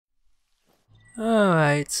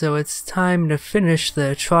Alright, so it's time to finish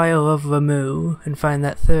the Trial of Ramu and find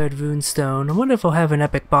that third runestone. I wonder if I'll have an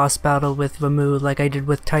epic boss battle with Ramu like I did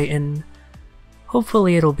with Titan.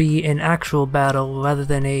 Hopefully it'll be an actual battle rather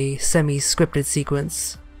than a semi-scripted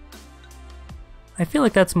sequence. I feel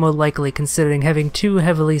like that's more likely considering having two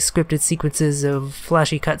heavily scripted sequences of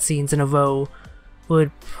flashy cutscenes in a row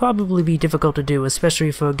would probably be difficult to do,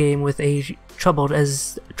 especially for a game with a troubled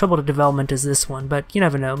development as this one, but you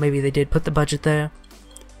never know, maybe they did put the budget there.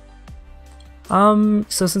 So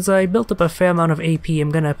since I built up a fair amount of AP, I'm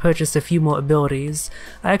gonna purchase a few more abilities.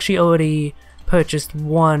 I actually already purchased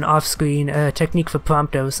one off-screen technique for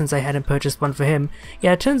Prompto since I hadn't purchased one for him.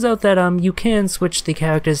 Yeah, it turns out that you can switch the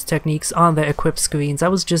characters' techniques on their equip screens. I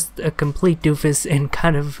was just a complete doofus and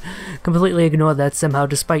kind of completely ignored that somehow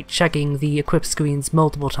despite checking the equip screens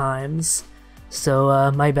multiple times.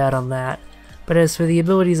 So my bad on that. But as for the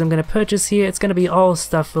abilities I'm going to purchase here, it's going to be all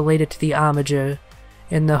stuff related to the armature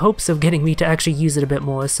in the hopes of getting me to actually use it a bit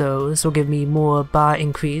more, so this will give me more bar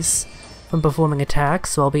increase from performing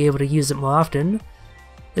attacks, so I'll be able to use it more often.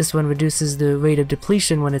 This one reduces the rate of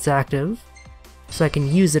depletion when it's active, so I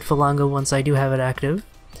can use it for longer once I do have it active.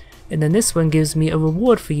 And then this one gives me a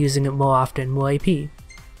reward for using it more often, more AP.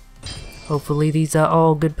 Hopefully these are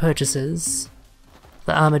all good purchases.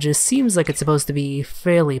 The armature seems like it's supposed to be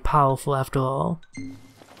fairly powerful after all.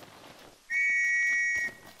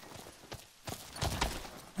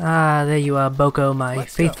 Ah, there you are, Boko, my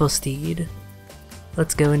faithful steed.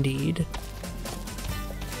 Let's go indeed.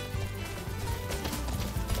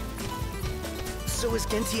 So is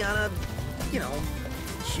Gentiana,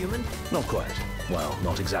 human? Not quite. Well,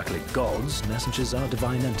 not exactly gods. Messengers are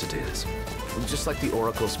divine entities. Just like the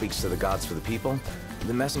Oracle speaks to the gods for the people,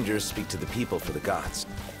 the messengers speak to the people for the gods.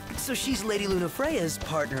 So she's Lady Lunafreya's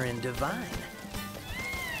partner in divine.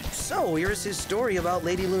 So here's his story about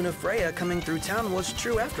Lady Lunafreya coming through town was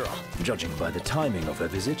true after all. Judging by the timing of her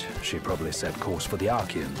visit, she probably set course for the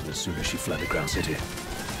Archean as soon as she fled the Ground City.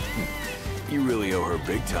 You really owe her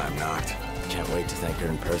big time, Noct. Can't wait to thank her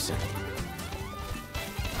in person.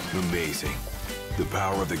 Amazing. The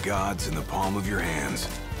power of the gods in the palm of your hands.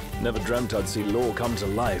 Never dreamt I'd see law come to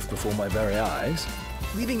life before my very eyes.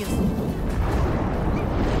 Leaving it.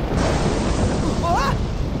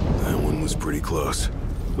 That one was pretty close.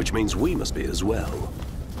 Which means we must be as well.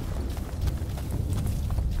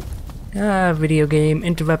 Ah, video game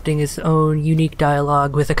interrupting its own unique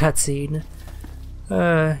dialogue with a cutscene.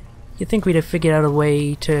 You'd think we'd have figured out a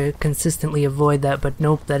way to consistently avoid that, but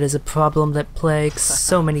nope, that is a problem that plagues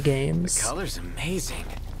so many games. The color's amazing.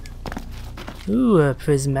 Ooh, a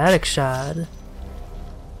prismatic shard.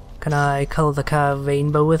 Can I color the car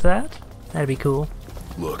rainbow with that? That'd be cool.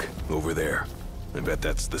 Look, over there. I bet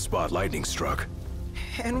that's the spot lightning struck.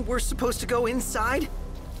 And we're supposed to go inside?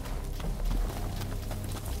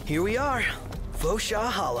 Here we are, Fosha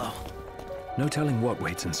Hollow. No telling what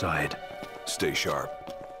waits inside. Stay sharp.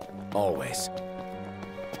 Always.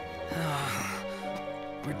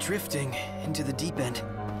 We're drifting into the deep end.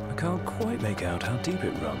 I can't quite make out how deep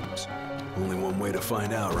it runs. Only one way to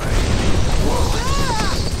find out, right? Whoa!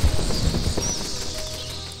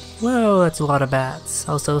 Well, that's a lot of bats.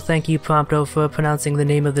 Also, thank you, Prompto, for pronouncing the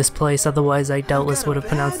name of this place, otherwise I doubtless would have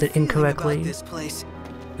pronounced it incorrectly. This place.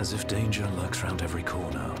 As if danger lurks round every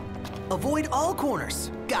corner. Avoid all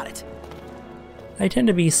corners. Got it. I tend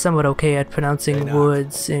to be somewhat okay at pronouncing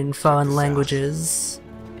words in foreign languages.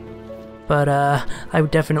 But, I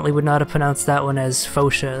definitely would not have pronounced that one as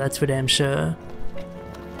Fosha, that's for damn sure.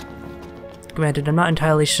 Granted, I'm not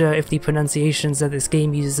entirely sure if the pronunciations that this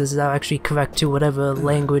game uses are actually correct to whatever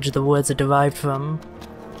language the words are derived from.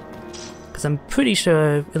 Because I'm pretty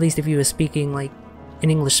sure, at least if you were speaking like an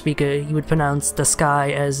English speaker, you would pronounce the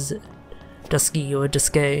sky as dusky or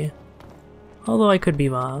duske. Although I could be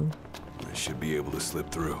wrong. I should be able to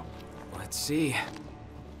slip through. Let's see.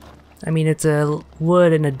 I mean, it's a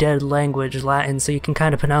word in a dead language, Latin, so you can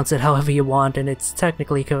kind of pronounce it however you want, and it's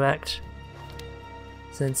technically correct.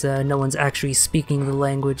 Since no one's actually speaking the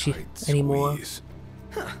language anymore.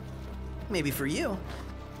 Huh. Maybe for you.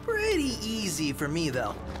 Pretty easy for me,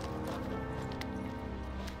 though.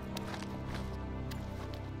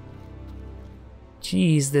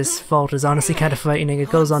 Jeez, this fault is honestly kind of frightening.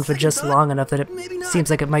 It goes on for just long enough that it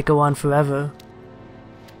seems like it might go on forever.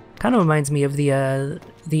 Kind of reminds me of the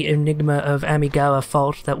Enigma of Amigawa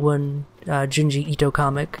fault, that one Junji Ito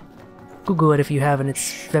comic. Google it if you haven't,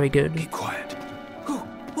 it's very good. Be quiet. Who?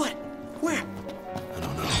 What? Where? I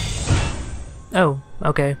don't know. Oh,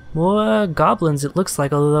 okay. More goblins it looks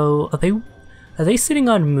like, although are they sitting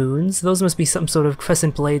on moons? Those must be some sort of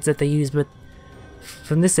crescent blades that they use, but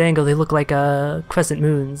from this angle they look like crescent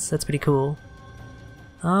moons. That's pretty cool.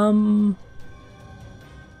 Oh,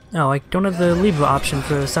 I don't have the Libra option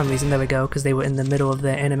for some reason. There we go, because they were in the middle of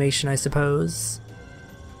their animation, I suppose.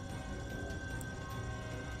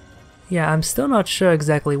 Yeah, I'm still not sure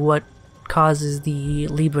exactly what causes the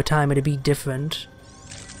Libra timer to be different.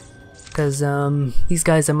 Because, these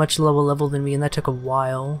guys are much lower level than me, and that took a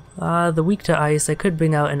while. The weak to ice, I could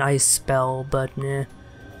bring out an ice spell, but nah.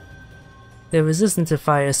 They're resistant to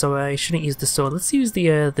fire, so I shouldn't use the sword. Let's use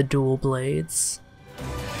the dual blades.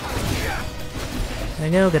 There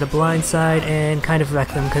we go, get a blind side, and kind of wreck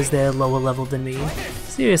them because they're lower level than me.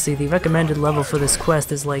 Seriously, the recommended level for this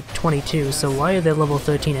quest is like 22, so why are there level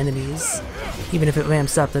 13 enemies? Even if it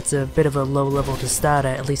ramps up, that's a bit of a low level to start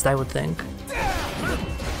at least I would think.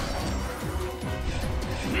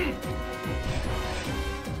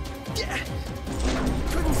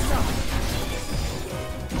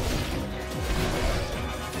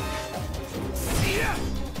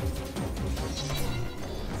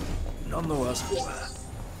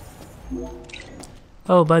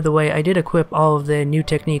 Oh, by the way, I did equip all of the new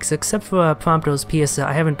techniques except for Prompto's Piercer.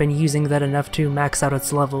 I haven't been using that enough to max out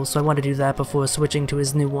its level, so I want to do that before switching to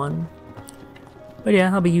his new one. But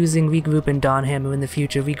yeah, I'll be using Regroup and Dawn Hammer in the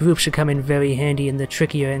future. Regroup should come in very handy in the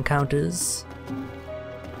trickier encounters.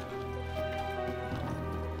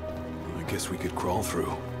 I guess we could crawl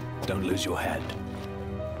through. Don't lose your head.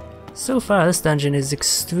 So far, this dungeon is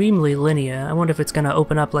extremely linear. I wonder if it's gonna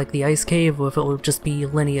open up like the Ice Cave, or if it will just be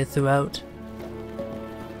linear throughout.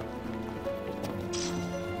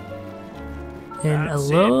 And a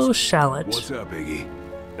low shallot. What's up, Iggy?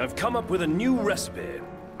 I've come up with a new recipe.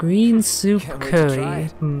 Green soup Can't wait to try curry.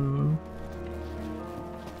 it.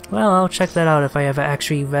 Well, I'll check that out if I ever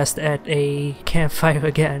actually rest at a campfire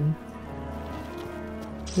again.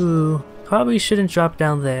 Ooh, probably shouldn't drop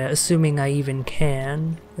down there, assuming I even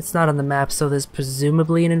can. It's not on the map, so there's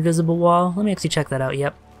presumably an invisible wall. Let me actually check that out,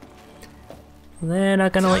 yep. They're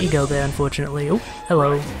not gonna let you go there, unfortunately. Oh,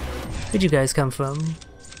 hello. Where'd you guys come from?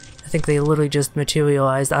 I think they literally just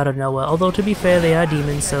materialized out of nowhere, although to be fair, they are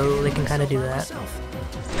demons, so they can kinda do that.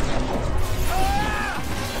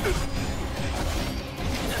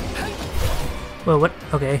 Whoa, what?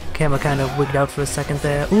 Okay, camera kind of wigged out for a second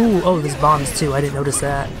there. Ooh, oh, there's bombs too, I didn't notice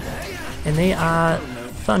that. And they are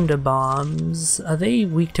thunder bombs. Are they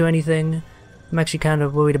weak to anything? I'm actually kind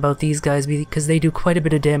of worried about these guys because they do quite a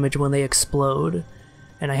bit of damage when they explode.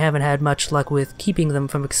 And I haven't had much luck with keeping them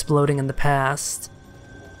from exploding in the past.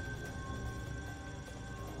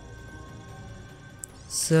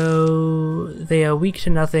 So they are weak to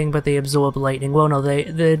nothing, but they absorb lightning. Well, no,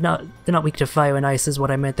 they're not weak to fire and ice is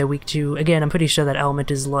what I meant. They're weak to, again, I'm pretty sure that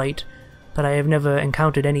element is light, but I have never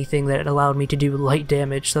encountered anything that allowed me to do light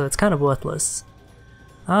damage, so that's kind of worthless.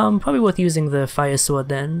 Probably worth using the fire sword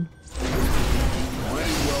then.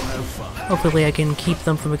 Hopefully I can keep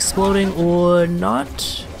them from exploding, or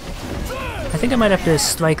not. I think I might have to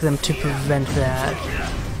strike them to prevent that.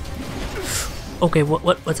 Okay,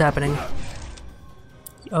 what's happening?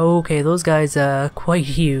 Okay, those guys are quite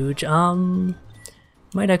huge.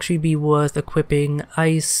 Might actually be worth equipping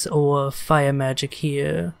ice or fire magic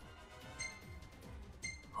here.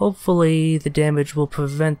 Hopefully the damage will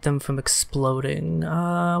prevent them from exploding.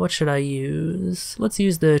 What should I use? Let's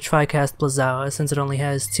use the Tricast Blazara since it only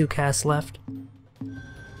has 2 casts left.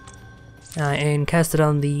 And cast it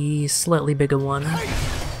on the slightly bigger one.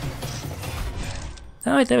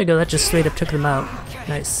 Alright, there we go, that just straight up took them out.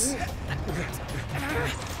 Nice.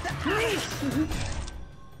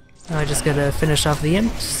 I just gotta finish off the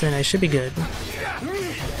imps and I should be good.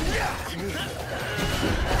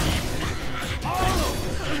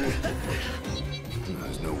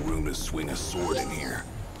 There's no room to swing a sword in here.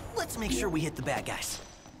 Let's make sure we hit the bad guys.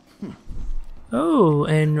 Oh,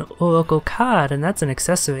 an Oracle card, and that's an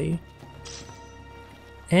accessory.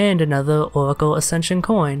 And another Oracle Ascension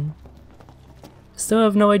coin. Still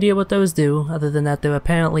have no idea what those do, other than that they're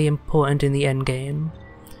apparently important in the endgame.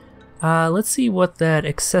 Let's see what that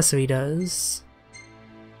accessory does.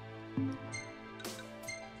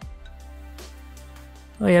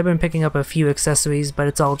 Oh yeah, I've been picking up a few accessories, but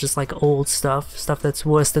it's all just like old stuff. Stuff that's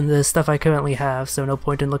worse than the stuff I currently have, so no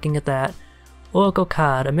point in looking at that. Oracle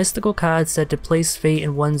card. A mystical card said to place fate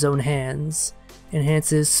in one's own hands.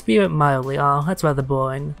 Enhances spirit mildly. Oh, that's rather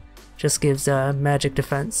boring. Just gives magic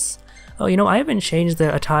defense. Oh, you know, I haven't changed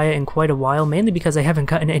the attire in quite a while, mainly because I haven't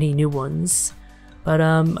gotten any new ones. But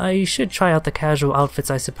I should try out the casual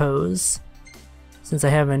outfits, I suppose, since I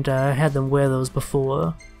haven't had them wear those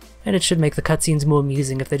before. And it should make the cutscenes more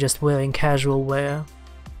amusing if they're just wearing casual wear.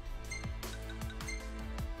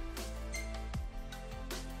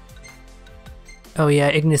 Oh yeah,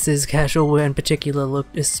 Ignis's casual wear in particular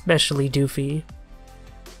looked especially doofy.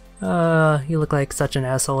 You look like such an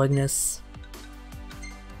asshole, Ignis.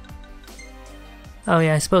 Oh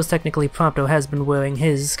yeah, I suppose technically Prompto has been wearing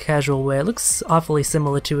his casual wear. It looks awfully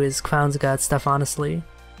similar to his Crown's Guard stuff, honestly.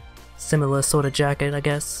 Similar sort of jacket, I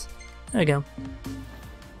guess. There you go.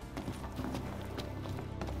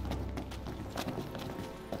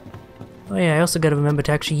 Oh yeah, I also gotta remember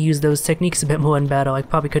to actually use those techniques a bit more in battle. I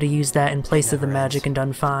probably could have used that in place of the magic and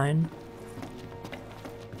done fine.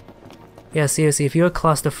 Yeah, seriously, if you're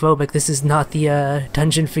claustrophobic, this is not the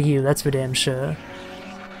dungeon for you, that's for damn sure.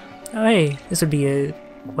 Oh hey, this would be a...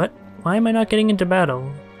 what? Why am I not getting into battle?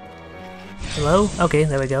 Hello? Okay,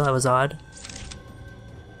 there we go, that was odd.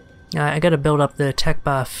 I gotta build up the tech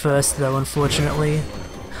bar first though, unfortunately.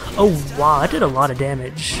 Oh wow, that did a lot of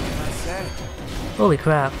damage. Holy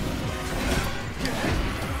crap.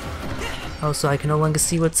 Oh, so I can no longer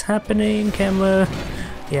see what's happening, camera.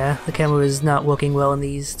 Yeah, the camera is not working well in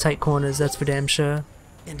these tight corners, that's for damn sure.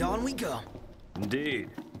 And on we go. Indeed.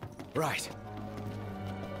 Right.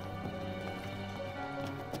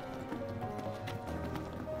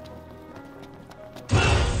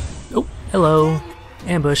 Oh, hello.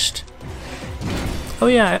 Ambushed. Oh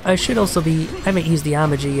yeah, I should also be... I haven't used the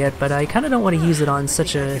Armager yet, but I kinda don't want to use it on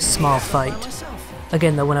such a small fight.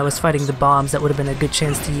 Again though, when I was fighting the bombs, that would have been a good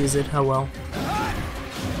chance to use it. Oh well.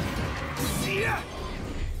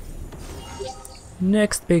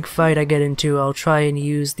 Next big fight I get into, I'll try and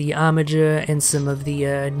use the Armager and some of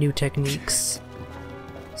the new techniques.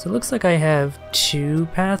 So it looks like I have two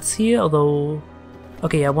paths here, although...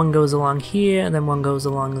 okay, yeah, one goes along here, and then one goes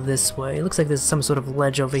along this way. It looks like there's some sort of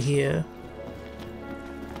ledge over here.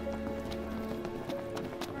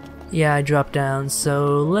 Yeah, I dropped down,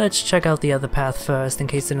 so let's check out the other path first in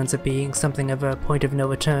case it ends up being something of a point of no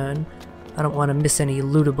return. I don't want to miss any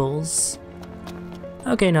lootables.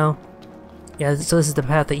 Okay, no. Yeah, so this is the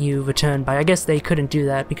path that you return by. I guess they couldn't do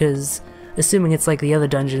that because, assuming it's like the other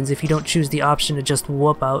dungeons, if you don't choose the option to just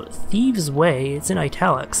warp out, Thieves' Way, it's in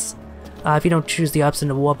italics. If you don't choose the option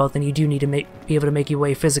to warp out, then you do need to be able to make your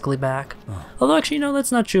way physically back. Oh. Although actually, no,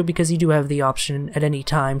 that's not true because you do have the option at any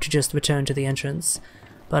time to just return to the entrance.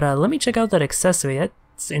 But let me check out that accessory.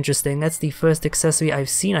 That's interesting. That's the first accessory I've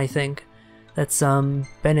seen, I think. That's been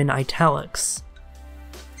in italics.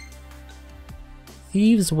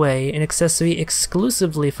 Thieves' Way, an accessory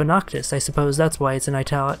exclusively for Noctis. I suppose that's why it's in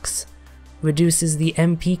italics. Reduces the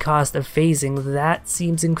MP cost of phasing. That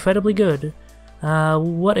seems incredibly good.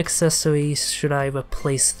 What accessories should I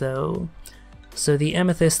replace though? So the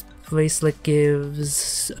Amethyst bracelet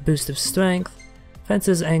gives a boost of strength.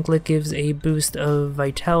 Fencer's anklet gives a boost of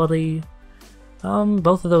vitality.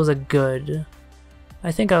 Both of those are good.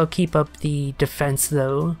 I think I'll keep up the defense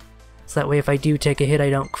though, so that way if I do take a hit I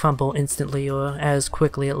don't crumple instantly, or as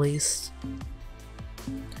quickly at least.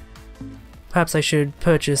 Perhaps I should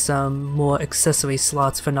purchase more accessory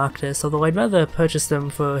slots for Noctis, although I'd rather purchase them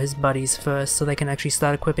for his buddies first so they can actually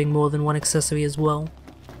start equipping more than one accessory as well.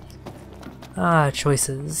 Ah,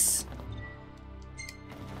 choices.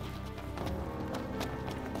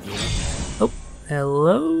 Oh,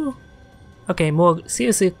 hello? Okay, more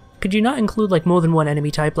seriously, could you not include like more than one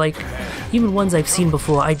enemy type? Like, even ones I've seen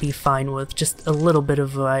before I'd be fine with, just a little bit of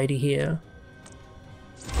variety here.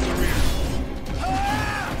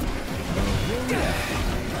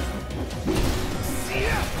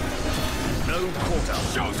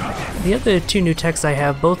 The other two new techs I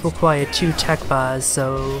have both require 2 tech bars,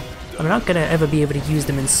 so I'm not gonna ever be able to use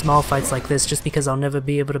them in small fights like this just because I'll never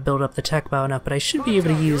be able to build up the tech bar enough, but I should be able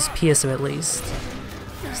to use Piercer at least.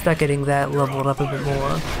 Start getting that leveled up a bit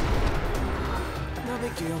more. No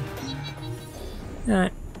big deal.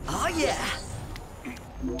 Alright. Oh yeah.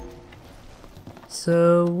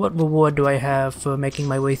 So what reward do I have for making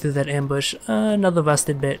my way through that ambush? Another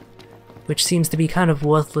rusted bit. Which seems to be kind of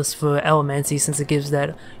worthless for Allomancy since it gives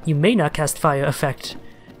that you may not cast fire effect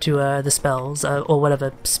to the spells, or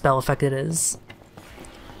whatever spell effect it is.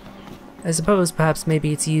 I suppose perhaps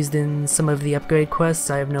maybe it's used in some of the upgrade quests,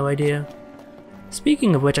 I have no idea.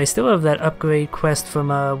 Speaking of which, I still have that upgrade quest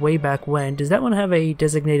from way back when. Does that one have a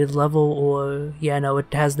designated level, or... yeah, no,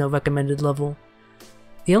 it has no recommended level.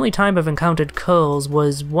 The only time I've encountered curls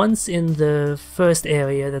was once in the first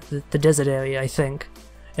area, the desert area, I think.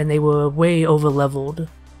 And they were way over leveled,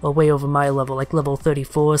 or way over my level, like level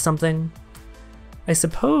 34 or something. I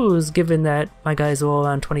suppose, given that my guys are all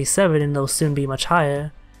around 27 and they'll soon be much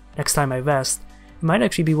higher, next time I rest, it might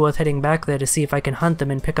actually be worth heading back there to see if I can hunt them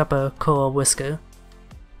and pick up a coral whisker.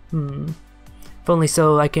 If only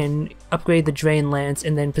so I can upgrade the Drain Lance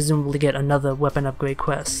and then presumably get another weapon upgrade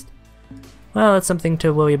quest. Well, that's something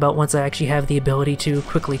to worry about once I actually have the ability to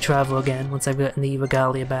quickly travel again, once I've gotten the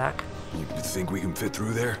Regalia back. You think we can fit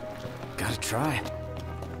through there? Gotta try.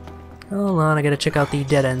 Hold on, I gotta check out the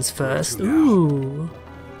dead ends first. Ooh.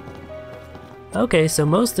 Okay, so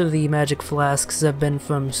most of the magic flasks have been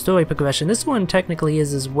from story progression. This one technically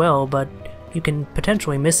is as well, but you can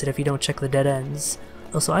potentially miss it if you don't check the dead ends.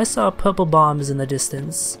 Also, I saw purple bombs in the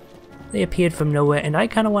distance. They appeared from nowhere, and I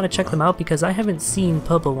kinda wanna check them out because I haven't seen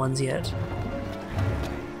purple ones yet.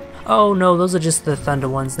 Oh no, those are just the thunder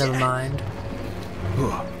ones, never mind.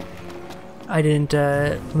 I didn't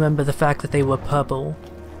remember the fact that they were purple.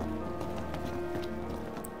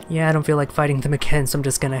 Yeah, I don't feel like fighting them again, so I'm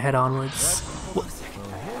just gonna head onwards.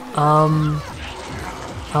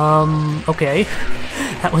 Okay.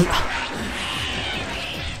 That was...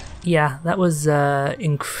 Yeah, that was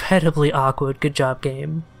incredibly awkward. Good job,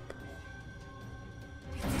 game.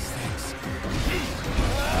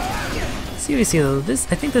 Seriously though,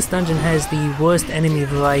 I think this dungeon has the worst enemy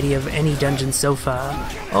variety of any dungeon so far.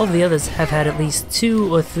 All of the others have had at least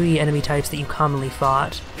 2 or 3 enemy types that you commonly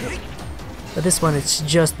fought. But this one, it's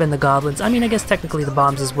just been the goblins. I mean, I guess technically the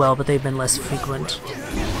bombs as well, but they've been less frequent.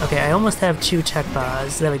 Okay, I almost have 2 tech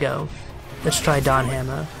bars. There we go. Let's try Dawn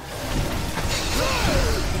Hammer.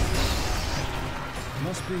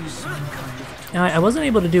 Now, I wasn't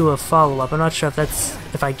able to do a follow-up. I'm not sure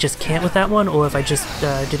if I just can't with that one, or if I just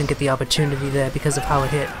didn't get the opportunity there because of how it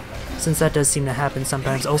hit. Since that does seem to happen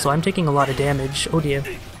sometimes. Also, I'm taking a lot of damage. Oh dear.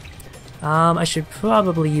 I should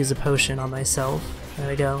probably use a potion on myself. There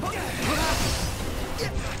we go.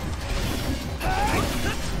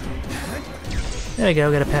 There we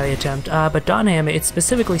go, got a parry attempt. But Dawn Hammer, it's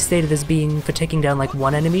specifically stated as being for taking down like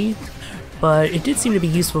one enemy, but it did seem to be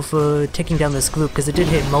useful for taking down this group because it did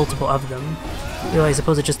hit multiple of them. Really, I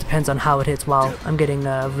suppose it just depends on how it hits. Wow, I'm getting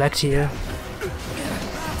wrecked here.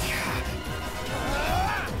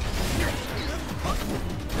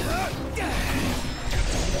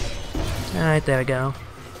 Alright, there we go.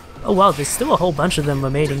 Oh wow, there's still a whole bunch of them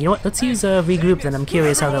remaining. You know what, let's use regroup then, I'm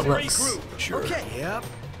curious how that looks. Sure. Okay, yep.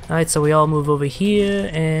 Alright, so we all move over here,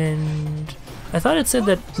 and I thought it said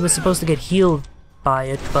that we were supposed to get healed by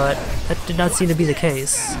it, but that did not seem to be the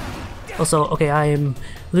case. Also, okay, I am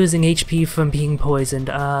losing HP from being poisoned.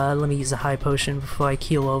 Let me use a high potion before I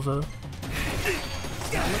keel over.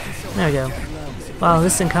 There we go. Wow,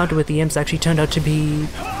 this encounter with the imps actually turned out to be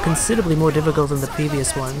considerably more difficult than the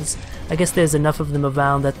previous ones. I guess there's enough of them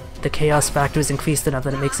around that the chaos factor is increased enough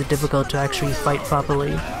that it makes it difficult to actually fight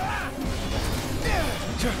properly.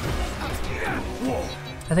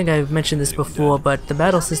 I think I've mentioned this before, but the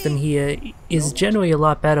battle system here is generally a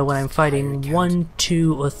lot better when I'm fighting 1,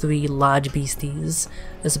 2, or 3 large beasties,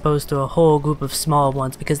 as opposed to a whole group of small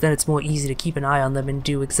ones, because then it's more easy to keep an eye on them and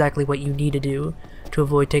do exactly what you need to do to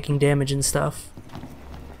avoid taking damage and stuff.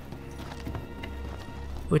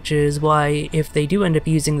 Which is why, if they do end up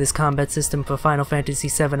using this combat system for Final Fantasy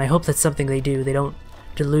VII, I hope that's something they do. They don't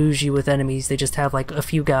deluge you with enemies, they just have like a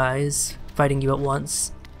few guys fighting you at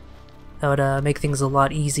once. That would make things a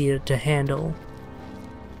lot easier to handle.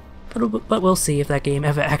 But we'll see if that game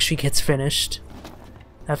ever actually gets finished.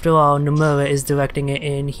 After all, Nomura is directing it,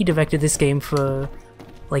 and he directed this game for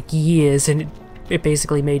like years, and it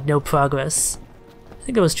basically made no progress. I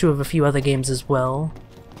think it was true of a few other games as well.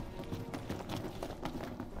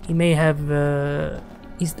 He may have,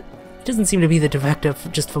 he doesn't seem to be the director,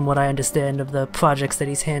 just from what I understand, of the projects that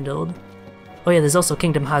he's handled. Oh yeah, there's also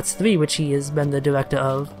Kingdom Hearts 3, which he has been the director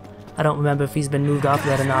of. I don't remember if he's been moved off of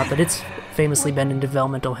that or not, but it's famously been in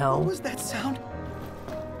developmental hell. What was that sound?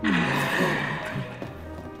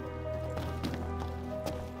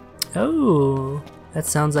 Oh, that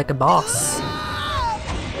sounds like a boss.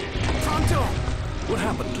 Pronto! What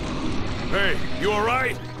happened? Hey, you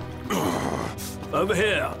alright? Over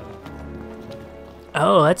here.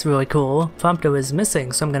 Oh, that's really cool. Prompto is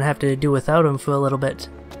missing, so I'm gonna have to do without him for a little bit.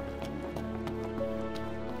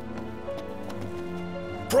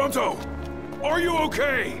 Pronto! Are you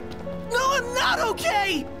okay? No, I'm not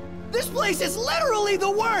okay! This place is literally the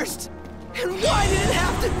worst! And why did it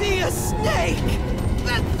have to be a snake?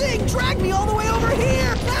 That thing dragged me all the way over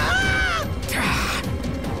here! Ah!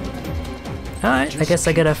 Alright, I guess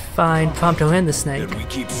I gotta find Prompto and the snake. And we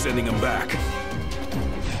keep sending them back.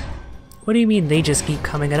 What do you mean they just keep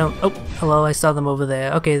coming? I don't... Oh, hello, I saw them over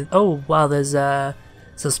there. Okay, oh, wow, there's,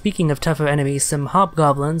 So speaking of tougher enemies, some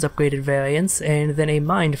hobgoblins, upgraded variants, and then a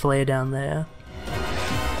mind flayer down there.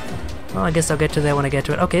 Well, I guess I'll get to that when I get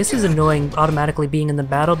to it. Okay, this is annoying, automatically being in the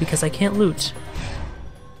battle because I can't loot.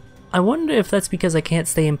 I wonder if that's because I can't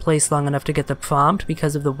stay in place long enough to get the prompt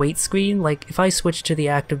because of the wait screen. Like, if I switch to the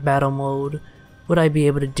active battle mode, would I be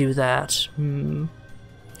able to do that? You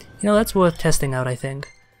know, that's worth testing out, I think.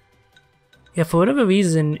 Yeah, for whatever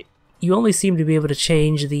reason, you only seem to be able to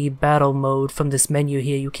change the battle mode from this menu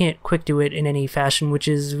here. You can't quick do it in any fashion, which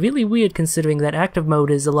is really weird considering that active mode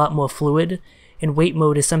is a lot more fluid, and wait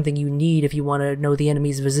mode is something you need if you want to know the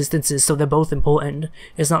enemy's resistances, so they're both important.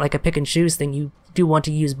 It's not like a pick and choose thing. You do want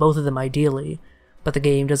to use both of them ideally, but the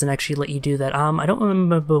game doesn't actually let you do that. I don't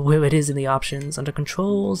remember where it is in the options. Under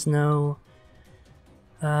controls? No.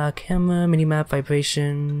 Camera, minimap,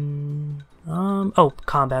 vibration... oh,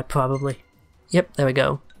 combat probably. Yep, there we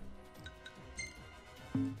go.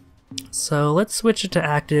 So let's switch it to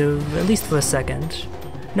active, at least for a second.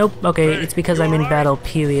 Nope, okay, it's because I'm in battle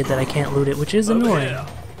period that I can't loot it, which is annoying.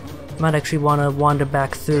 Might actually want to wander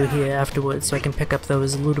back through here afterwards so I can pick up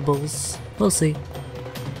those lootables. We'll see.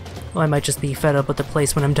 Or I might just be fed up with the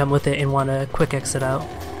place when I'm done with it and want to quick exit out.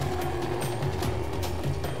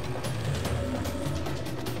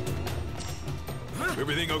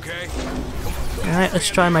 Everything okay? Alright, let's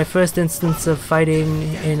try my first instance of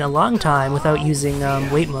fighting in a long time without using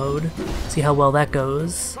wait mode. See how well that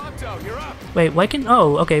goes. Wait, why can...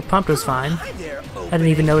 oh, okay, Prompto's fine. I didn't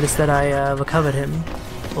even notice that I recovered him.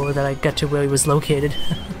 Or that I got to where he was located.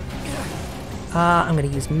 I'm gonna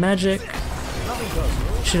use magic.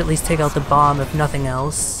 Should at least take out the bomb if nothing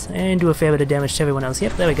else. And do a fair bit of damage to everyone else.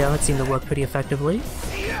 Yep, there we go. That seemed to work pretty effectively.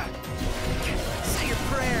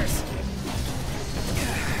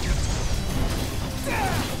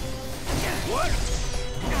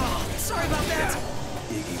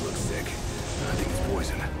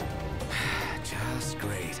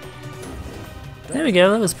 There we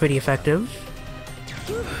go, that was pretty effective.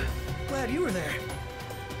 Glad you were there.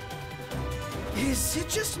 Is it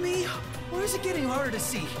just me, or is it getting harder to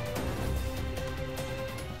see?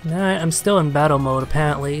 Nah, I'm still in battle mode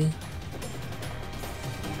apparently.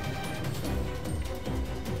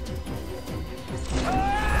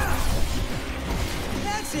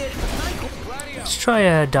 That's it. Let's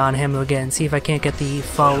try Dawn Hammer again, see if I can't get the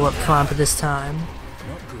follow-up prompt this time.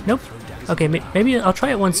 Nope. Okay, maybe I'll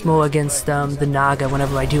try it once more against the Naga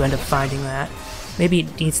whenever I do end up finding that. Maybe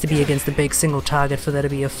it needs to be against a big single target for there to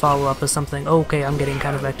be a follow-up or something. Okay, I'm getting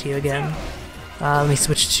kind of back to you again. Let me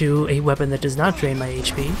switch to a weapon that does not drain my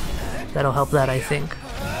HP. That'll help that, I think.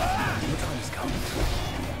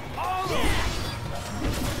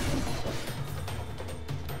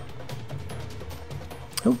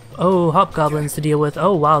 Oh, hobgoblins to deal with.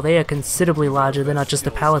 Oh wow, they are considerably larger. They're not just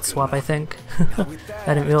a palette swap, I think.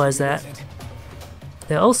 I didn't realize that.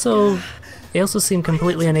 They also seem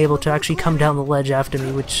completely unable to actually come down the ledge after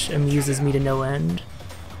me, which amuses me to no end.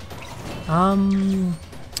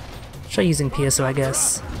 Try using Piercer, I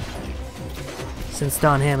guess. Since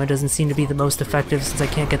Dawn Hammer doesn't seem to be the most effective since I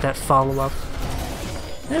can't get that follow-up.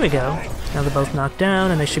 There we go. Now they're both knocked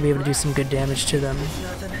down and I should be able to do some good damage to them.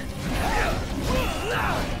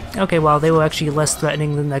 Okay, well, they were actually less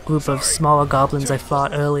threatening than that group of smaller goblins I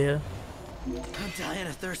fought earlier. I'm dying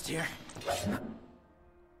of thirst here.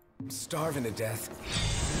 I'm starving to death.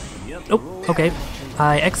 Oh, okay.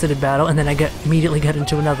 I exited battle and then I immediately got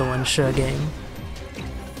into another one. Sure game.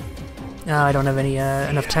 I don't have any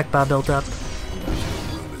enough tech bar built up.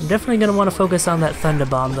 I'm definitely gonna want to focus on that thunder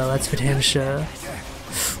bomb though. That's for damn sure.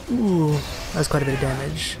 Ooh, that was quite a bit of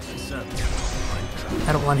damage.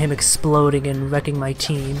 I don't want him exploding and wrecking my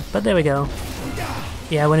team, but there we go.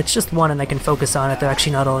 Yeah, when it's just one and I can focus on it, they're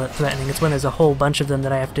actually not all that threatening. It's when there's a whole bunch of them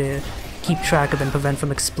that I have to keep track of and prevent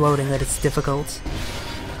from exploding that it's difficult.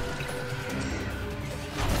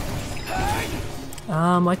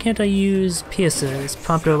 Why can't I use Piercer? Is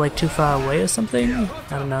Prompto like too far away or something?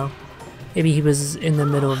 I don't know. Maybe he was in the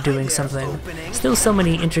middle of doing something. Still so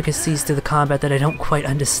many intricacies to the combat that I don't quite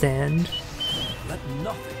understand. Let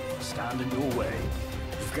nothing stand in your way.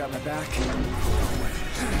 You've got my back.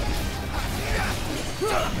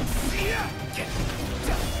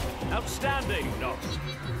 Outstanding, Nox.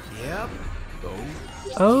 Yep.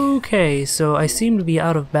 Okay, so I seem to be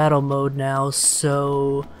out of battle mode now,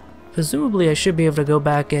 so presumably I should be able to go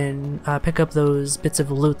back and pick up those bits of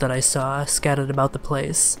loot that I saw scattered about the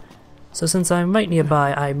place. So since I'm right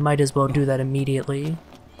nearby, I might as well do that immediately.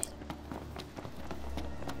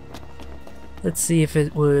 Let's see if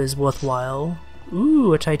it was worthwhile.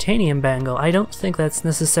 Ooh, a titanium bangle. I don't think that's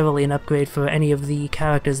necessarily an upgrade for any of the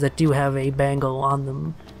characters that do have a bangle on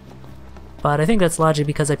them. But I think that's largely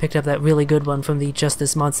because I picked up that really good one from the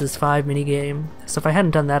Justice Monsters 5 minigame. So if I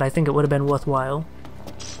hadn't done that, I think it would have been worthwhile.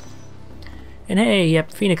 And hey,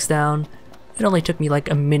 yep, Phoenix down. It only took me like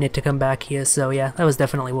a minute to come back here, so yeah, that was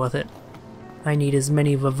definitely worth it. I need as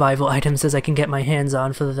many revival items as I can get my hands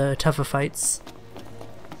on for the tougher fights.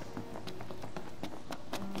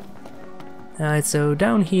 Alright, so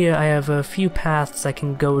down here I have a few paths I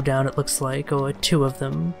can go down, it looks like, or two of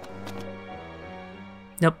them.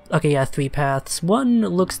 Nope, okay, yeah, 3 paths. One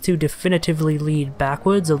looks to definitively lead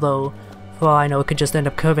backwards, although for all I know it could just end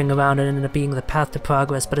up curving around and end up being the path to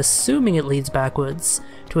progress, but assuming it leads backwards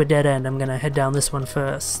to a dead end, I'm gonna head down this one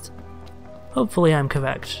first. Hopefully I'm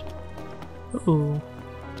correct. Ooh.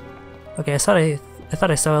 Okay, I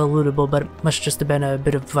thought I saw a lootable, but it must just have been a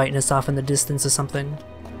bit of brightness off in the distance or something.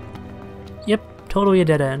 Yep, totally a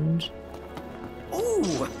dead end.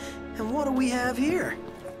 Ooh, and what do we have here?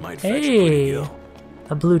 Might fetch a pretty Hey! gill.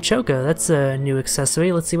 A blue choker, that's a new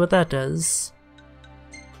accessory, let's see what that does.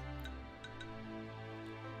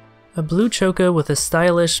 A blue choker with a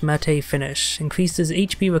stylish matte finish. Increases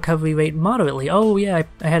HP recovery rate moderately. Oh yeah,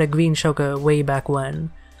 I had a green choker way back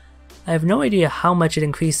when. I have no idea how much it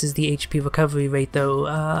increases the HP recovery rate though.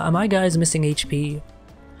 Are my guys missing HP?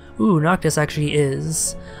 Ooh, Noctis actually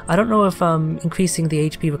is. I don't know if increasing the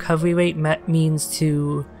HP recovery rate means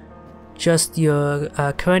to just your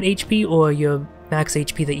current HP or your max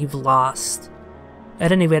HP that you've lost.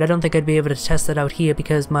 At any rate, I don't think I'd be able to test that out here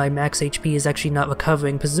because my max HP is actually not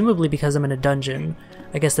recovering, presumably because I'm in a dungeon.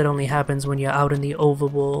 I guess that only happens when you're out in the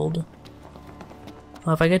overworld.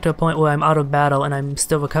 Well, if I get to a point where I'm out of battle and I'm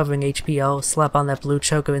still recovering HP, I'll slap on that blue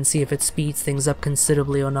choker and see if it speeds things up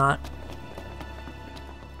considerably or not.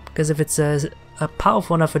 Because if it's a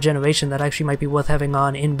powerful enough regeneration, that actually might be worth having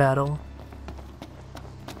on in battle.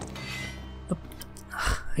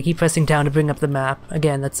 I keep pressing down to bring up the map.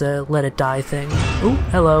 Again, that's a let it die thing. Ooh,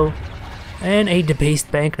 hello. And a debased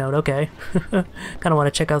banknote, okay. Kinda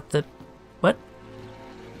wanna check out the... what?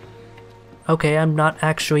 Okay, I'm not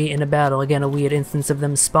actually in a battle. Again, a weird instance of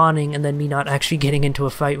them spawning and then me not actually getting into a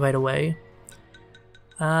fight right away.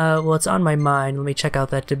 Well, it's on my mind. Let me check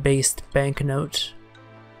out that debased banknote.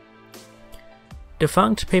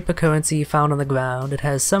 Defunct paper currency found on the ground. It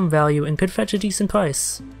has some value and could fetch a decent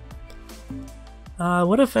price.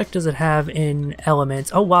 What effect does it have in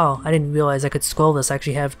elements? Oh wow, I didn't realize I could scroll this. I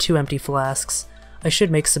actually have 2 empty flasks. I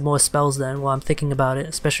should make some more spells then while I'm thinking about it,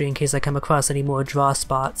 especially in case I come across any more draw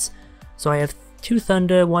spots. So I have 2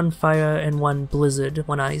 thunder, 1 fire, and 1 blizzard,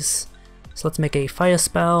 1 ice. So let's make a fire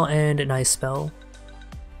spell and an ice spell.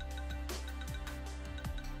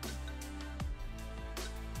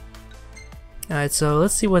 Alright, so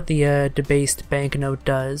let's see what the debased banknote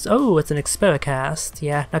does. Oh, it's an Expericast.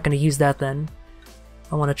 Yeah, not gonna use that then.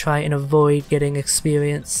 I want to try and avoid getting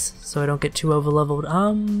experience so I don't get too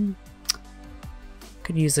overleveled.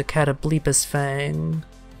 Could use a Catablepus Fang.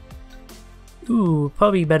 Ooh,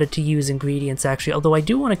 probably better to use ingredients actually, although I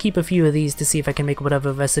do want to keep a few of these to see if I can make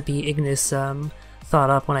whatever recipe Ignis thought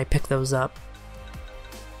up when I pick those up.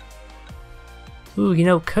 Ooh, you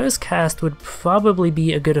know, Curse Cast would probably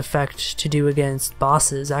be a good effect to do against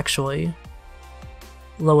bosses actually.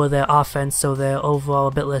 Lower their offense so they're overall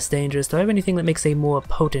a bit less dangerous. Do I have anything that makes a more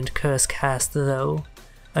potent Curse Cast though,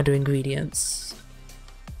 under ingredients?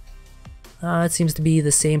 It seems to be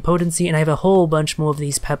the same potency, and I have a whole bunch more of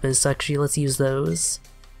these peppers, so actually let's use those.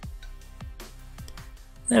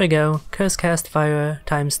 There we go, Curse Cast Fire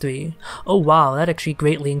times 3. Oh wow, that actually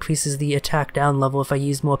greatly increases the attack down level if I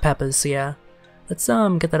use more peppers, so yeah. Let's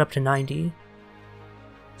get that up to 90.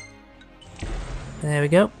 There we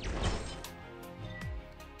go.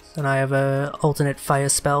 So now I have a alternate fire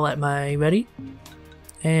spell at my ready.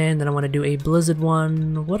 And then I want to do a blizzard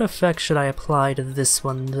one. What effect should I apply to this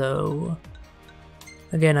one though?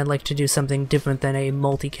 Again, I'd like to do something different than a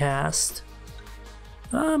multicast.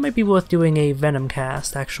 Might be worth doing a venom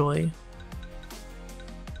cast actually.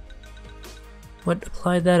 What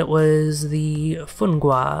applied that? It was the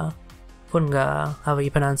Funga, however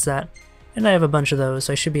you pronounce that. And I have a bunch of those,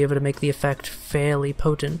 so I should be able to make the effect fairly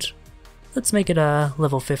potent. Let's make it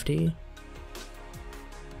level 50.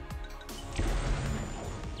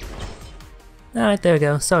 Alright, there we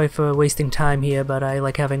go. Sorry for wasting time here, but I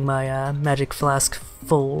like having my magic flask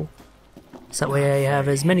full. So that way I have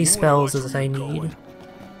as many spells as I need.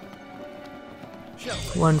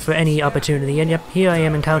 One for any opportunity, and yep, here I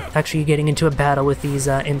am actually getting into a battle with these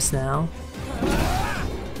imps now.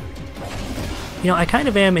 You know, I kind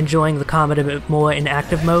of am enjoying the combat a bit more in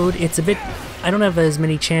active mode. It's a bit... I don't have as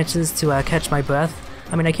many chances to catch my breath.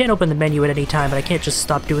 I mean, I can't open the menu at any time, but I can't just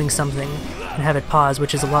stop doing something and have it pause,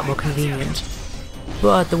 which is a lot more convenient.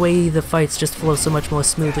 But the way the fights just flow so much more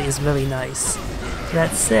smoothly is very nice.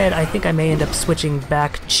 That said, I think I may end up switching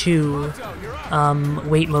back to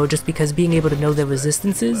wait mode just because being able to know their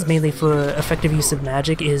resistances, mainly for effective use of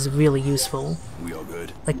magic, is really useful. We all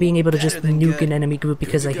good? Like being able to just nuke an enemy group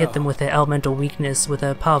because I hit them with their elemental weakness with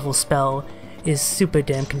a powerful spell is super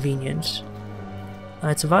damn convenient.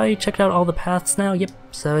 Alright, so have I checked out all the paths now? Yep,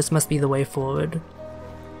 so this must be the way forward.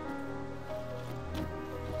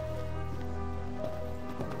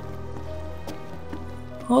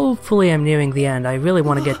 hopefully I'm nearing the end. I really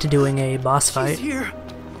want to get to doing a boss fight. She's here.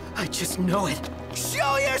 I just know it.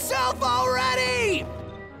 Show yourself already!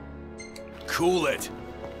 Cool it.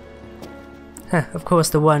 Of course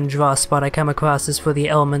the one draw spot I come across is for the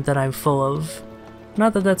element that I'm full of.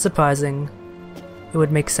 Not that that's surprising. It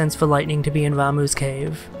would make sense for lightning to be in Ramuh's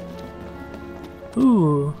cave.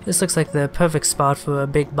 Ooh, this looks like the perfect spot for a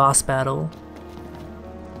big boss battle.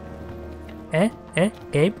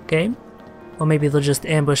 Game? Or maybe they'll just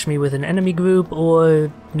ambush me with an enemy group,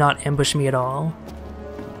 or not ambush me at all.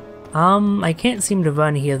 I can't seem to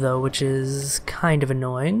run here though, which is kind of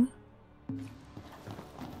annoying.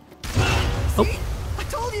 Oh. I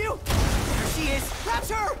told you! There she is!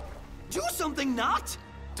 That's her! Do something, not!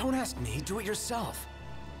 Don't ask me, do it yourself.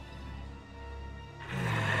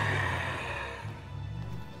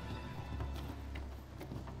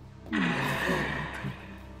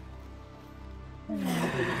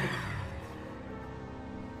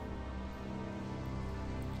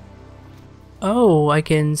 Oh, I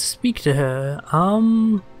can speak to her.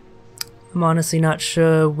 I'm honestly not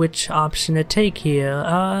sure which option to take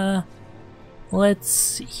here.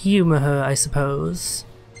 Let's humor her, I suppose.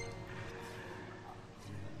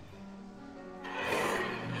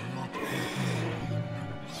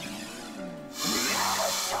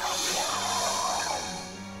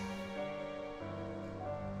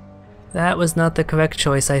 That was not the correct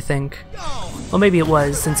choice, I think. Or maybe it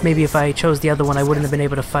was, since maybe if I chose the other one I wouldn't have been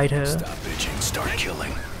able to fight her. Stop bitching, start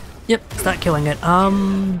killing. Yep, start killing it.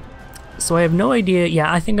 So I have no idea.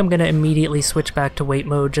 Yeah, I think I'm gonna immediately switch back to wait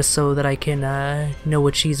mode just so that I can know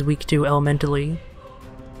what she's weak to elementally.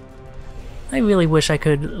 I really wish I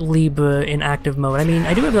could Libra in active mode. I mean,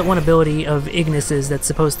 I do have that one ability of Ignis's that's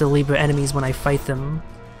supposed to Libra enemies when I fight them,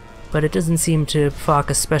 but it doesn't seem to proc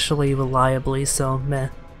especially reliably, so meh.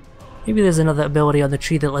 Maybe there's another ability on the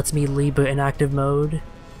tree that lets me Libra in active mode.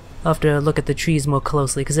 I'll have to look at the trees more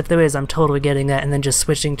closely, because if there is, I'm totally getting that and then just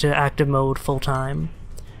switching to active mode full time.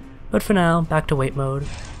 But for now, back to wait mode.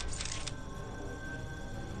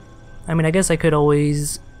 I mean, I guess I could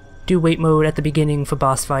always do wait mode at the beginning for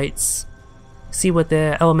boss fights, see what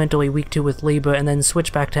they're elementally weak to with Libra, and then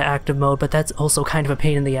switch back to active mode, but that's also kind of a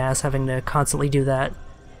pain in the ass having to constantly do that.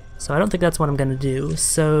 So I don't think that's what I'm gonna do.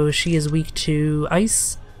 So she is weak to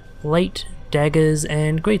ice, light, daggers,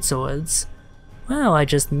 and greatswords. Well, I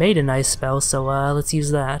just made a nice spell, so let's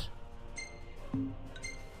use that.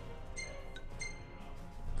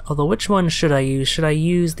 Although which one should I use? Should I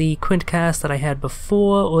use the Quint cast that I had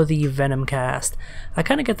before, or the Venom cast? I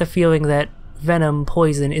kinda get the feeling that Venom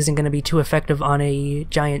Poison isn't gonna be too effective on a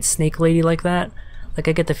giant snake lady like that. Like,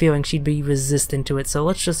 I get the feeling she'd be resistant to it, so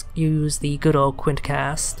let's just use the good old Quint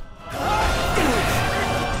cast.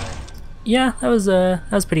 Yeah, that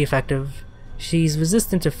was pretty effective. She's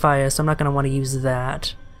resistant to fire, so I'm not gonna want to use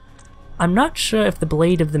that. I'm not sure if the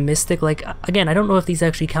Blade of the Mystic, like, again, I don't know if these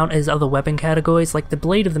actually count as other weapon categories. Like, the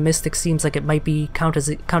Blade of the Mystic seems like it might be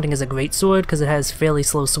counting as a greatsword, because it has fairly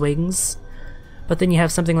slow swings. But then you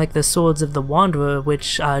have something like the Swords of the Wanderer,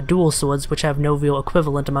 which are dual swords, which have no real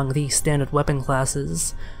equivalent among the standard weapon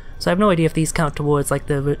classes. So I have no idea if these count towards like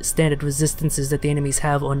the standard resistances that the enemies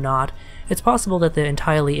have or not. It's possible that they're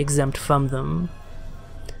entirely exempt from them.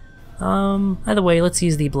 Either way, let's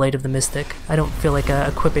use the Blade of the Mystic. I don't feel like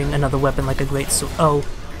equipping another weapon like a great sword. Oh,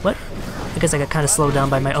 what? I guess I got kind of slowed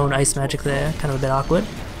down by my own ice magic there. Kind of a bit awkward.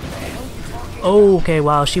 Oh, okay,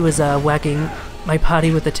 wow, she was whacking my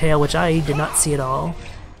party with the tail, which I did not see at all.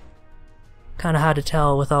 Kind of hard to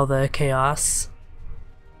tell with all the chaos.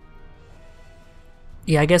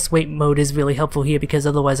 Yeah, I guess wait mode is really helpful here because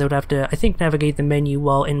otherwise I would have to, I think, navigate the menu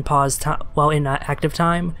while in active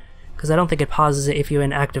time, because I don't think it pauses it if you're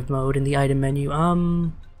in active mode in the item menu.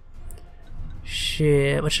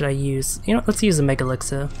 Shit, what should I use? You know, let's use the Mega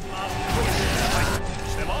Elixir.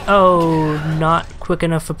 Oh, not quick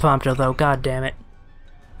enough for Prompto though, god damn it.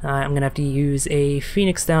 I'm gonna have to use a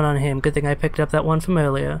Phoenix down on him. Good thing I picked up that one from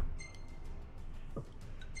earlier.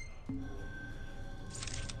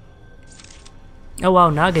 Oh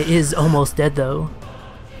wow, Naga is almost dead though.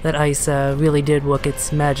 That ice really did work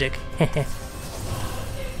its magic.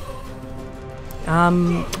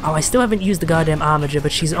 Oh, I still haven't used the goddamn Armager,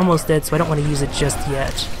 but she's almost dead, so I don't want to use it just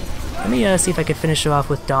yet. Let me see if I can finish her off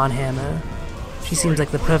with Dawn Hammer. She seems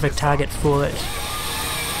like the perfect target for it.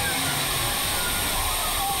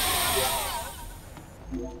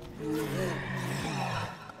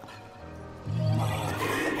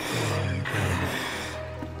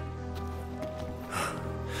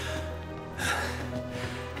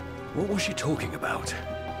 What was she talking about?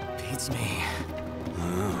 Beats me.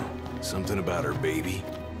 Oh, something about her baby.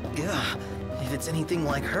 Yeah, if it's anything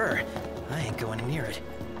like her, I ain't going near it.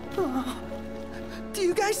 Oh, do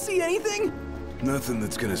you guys see anything? Nothing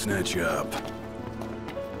that's gonna snatch you up.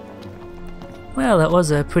 Well, that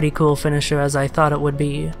was a pretty cool finisher as I thought it would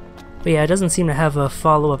be. But yeah, it doesn't seem to have a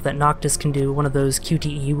follow-up that Noctis can do, one of those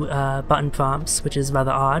QTE button prompts, which is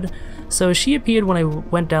rather odd. So she appeared when I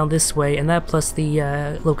went down this way, and that plus the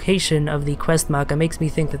location of the quest marker makes me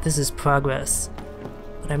think that this is progress.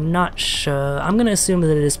 But I'm not sure. I'm gonna assume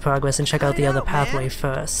that it is progress and check out the other pathway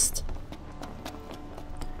first.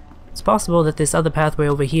 It's possible that this other pathway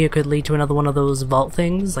over here could lead to another one of those vault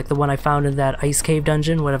things, like the one I found in that ice cave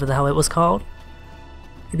dungeon, whatever the hell it was called.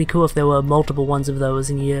 It'd be cool if there were multiple ones of those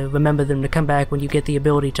and you remember them to come back when you get the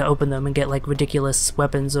ability to open them and get like ridiculous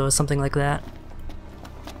weapons or something like that.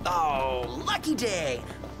 Oh, lucky day!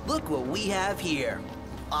 Look what we have here.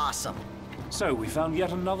 Awesome. So we found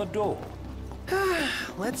yet another door.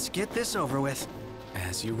 Let's get this over with.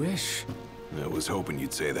 As you wish. I was hoping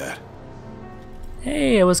you'd say that.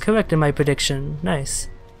 Hey, I was correct in my prediction. Nice.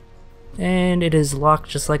 And it is locked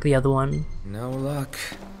just like the other one. No luck.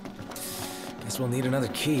 Guess we'll need another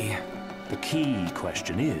key. The key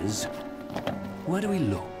question is, where do we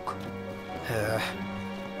look?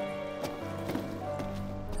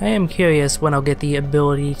 I am curious when I'll get the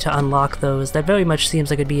ability to unlock those. That very much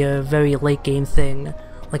seems like it'd be a very late game thing.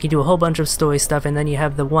 Like you do a whole bunch of story stuff and then you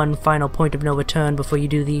have the one final point of no return before you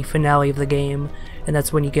do the finale of the game, and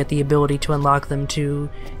that's when you get the ability to unlock them to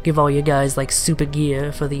give all your guys like super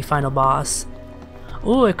gear for the final boss.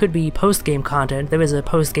 Or it could be post-game content. There is a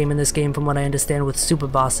post-game in this game from what I understand with super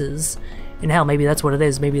bosses. And hell, maybe that's what it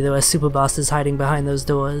is. Maybe there are super bosses hiding behind those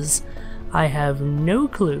doors. I have no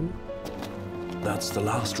clue. That's the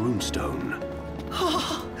last runestone.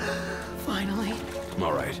 Oh, finally.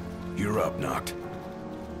 All right, you're up, Noct.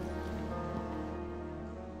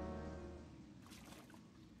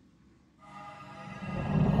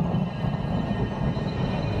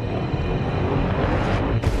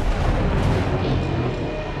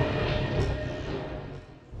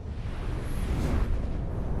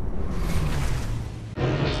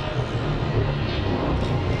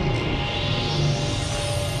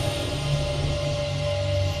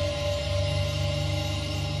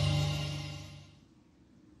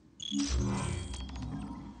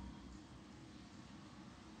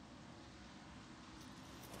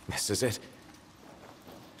 This is it.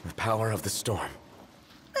 The power of the storm.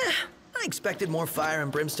 I expected more fire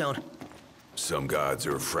and brimstone. Some gods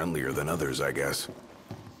are friendlier than others, I guess.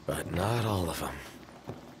 But not all of them.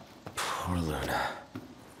 Poor Luna.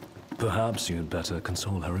 Perhaps you'd better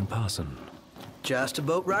console her in person. Just a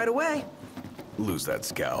boat ride away. Lose that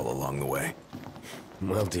scowl along the way.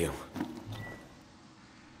 Will do.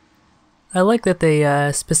 I like that they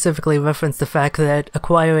specifically reference the fact that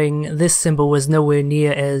acquiring this symbol was nowhere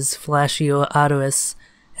near as flashy or arduous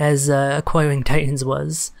as acquiring Titans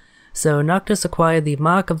was. So Noctis acquired the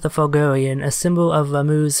Mark of the Fulgurian, a symbol of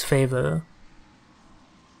Ramuh's favor.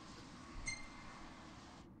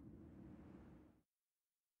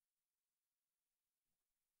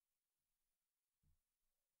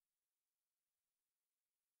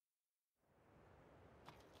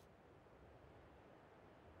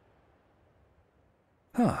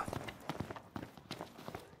 Huh.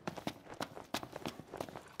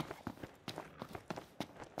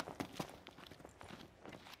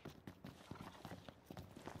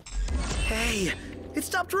 Hey, it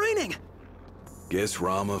stopped raining. Guess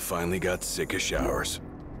Rama finally got sick of showers.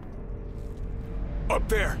 Up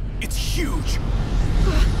there! It's huge!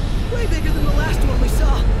 Way bigger than the last one we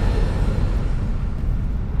saw.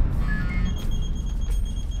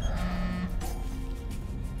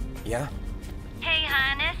 Yeah? Hey,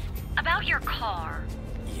 Highness. About your car.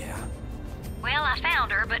 Yeah. Well, I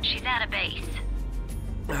found her, but she's out of base.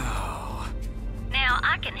 Oh. Now,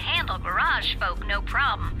 I can handle garage folk, no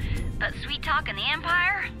problem. But sweet-talking the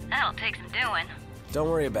Empire? That'll take some doing. Don't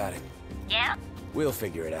worry about it. Yeah? We'll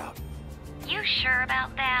figure it out. You sure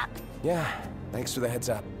about that? Yeah. Thanks for the heads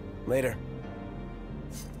up. Later.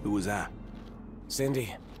 Who was that?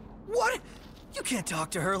 Cindy. What? You can't talk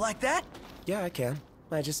to her like that. Yeah, I can.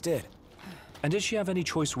 I just did. And did she have any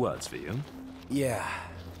choice words for you? Yeah.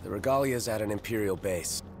 The Regalia's at an Imperial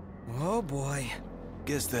base. Oh boy.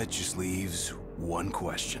 Guess that just leaves one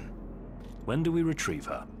question. When do we retrieve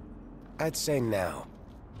her? I'd say now.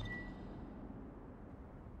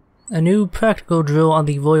 A new practical drill on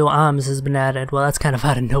the Royal Arms has been added. Well, that's kind of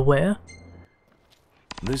out of nowhere.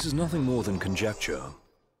 This is nothing more than conjecture,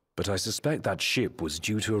 but I suspect that ship was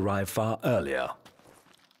due to arrive far earlier.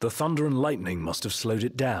 The thunder and lightning must have slowed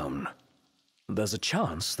it down. There's a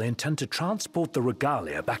chance they intend to transport the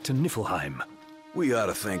Regalia back to Niflheim. We ought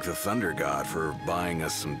to thank the Thunder God for buying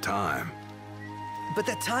us some time. But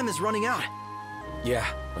that time is running out. Yeah,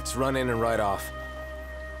 let's run in and ride off.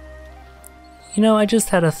 You know, I just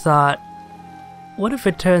had a thought. What if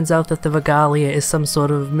it turns out that the Regalia is some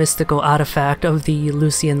sort of mystical artifact of the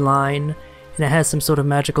Lucian line, and it has some sort of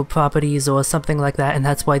magical properties or something like that, and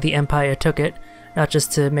that's why the Empire took it, not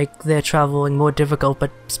just to make their traveling more difficult,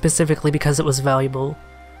 but specifically because it was valuable.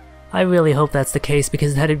 I really hope that's the case,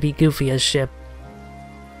 because that'd be goofy as shit.